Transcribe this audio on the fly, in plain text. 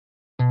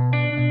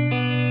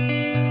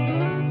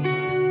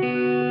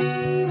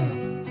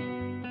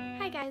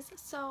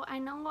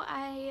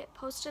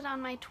posted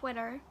on my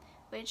Twitter,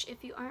 which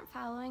if you aren't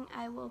following,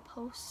 I will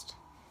post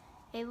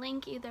a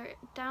link either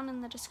down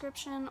in the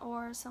description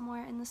or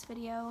somewhere in this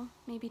video,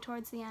 maybe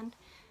towards the end.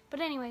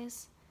 But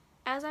anyways,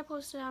 as I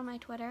posted on my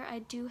Twitter, I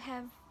do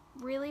have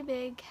really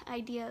big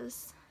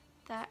ideas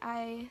that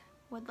I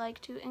would like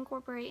to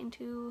incorporate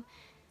into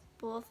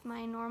both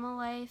my normal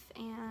life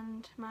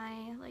and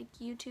my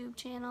YouTube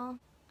channel.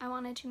 I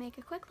wanted to make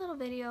a quick little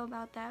video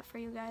about that for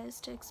you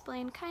guys to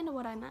explain kind of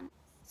what I meant.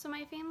 So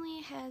my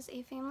family has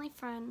a family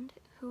friend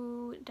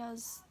who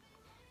does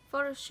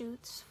photo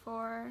shoots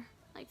for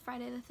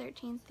Friday the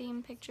 13th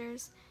theme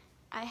pictures.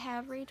 I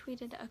have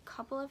retweeted a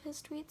couple of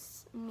his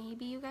tweets,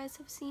 maybe you guys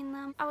have seen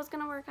them. I was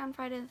gonna work on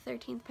Friday the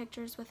 13th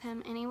pictures with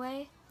him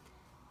anyway,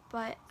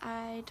 but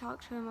I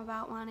talked to him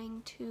about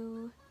wanting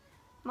to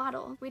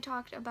model. We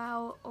talked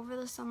about over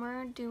the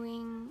summer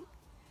doing,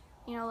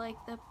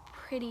 the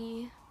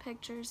pretty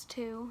pictures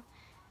too.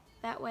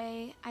 That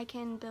way I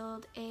can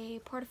build a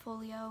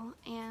portfolio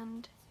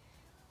and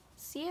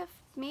see if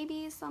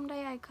maybe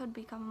someday I could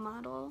become a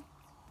model.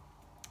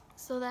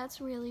 So that's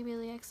really,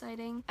 really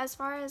exciting. As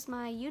far as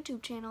my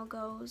YouTube channel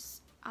goes,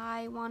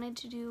 I wanted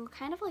to do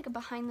kind of like a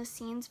behind the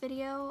scenes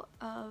video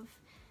of,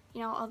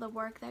 all the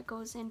work that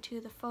goes into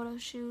the photo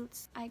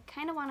shoots. I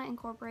kind of want to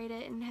incorporate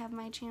it and have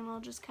my channel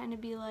just kind of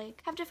be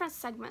have different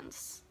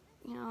segments.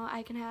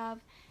 I can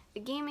have the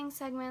gaming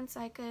segments,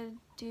 I could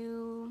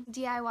do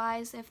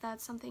DIYs if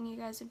that's something you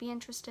guys would be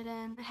interested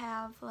in,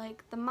 have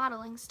the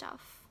modeling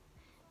stuff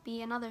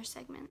be another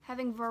segment.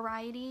 Having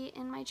variety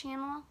in my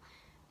channel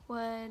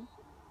would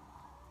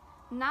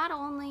not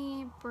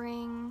only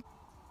bring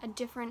a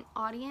different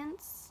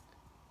audience,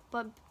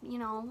 but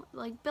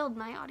build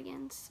my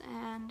audience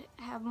and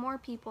have more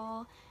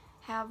people,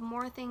 have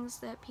more things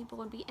that people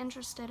would be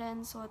interested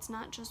in, so it's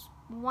not just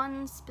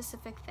one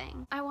specific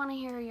thing. I want to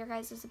hear your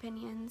guys'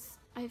 opinions.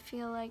 I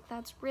feel like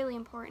that's really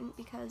important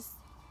because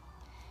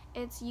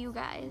it's you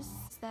guys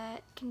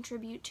that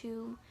contribute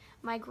to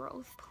my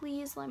growth.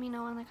 Please let me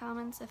know in the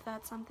comments if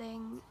that's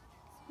something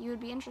you would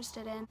be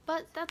interested in.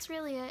 But that's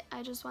really it.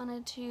 I just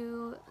wanted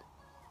to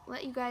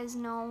let you guys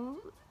know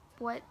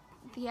what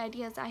the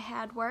ideas I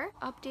had were,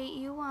 update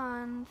you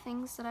on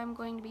things that I'm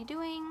going to be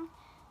doing,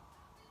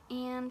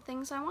 and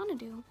things I want to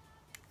do.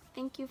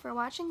 Thank you for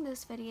watching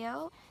this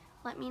video.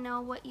 Let me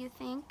know what you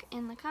think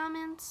in the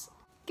comments.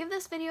 Give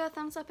this video a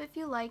thumbs up if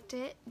you liked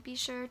it. Be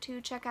sure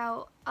to check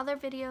out other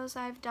videos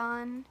I've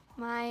done.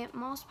 My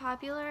most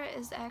popular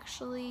is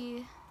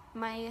actually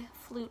my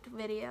flute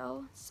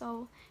video,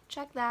 so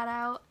check that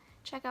out.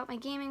 Check out my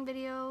gaming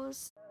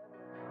videos.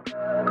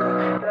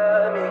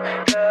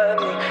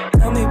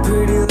 Tell me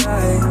pretty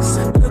lies,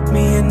 look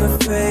me in the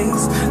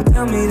face,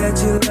 tell me that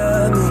you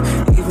love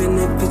me, even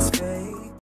if it's fake.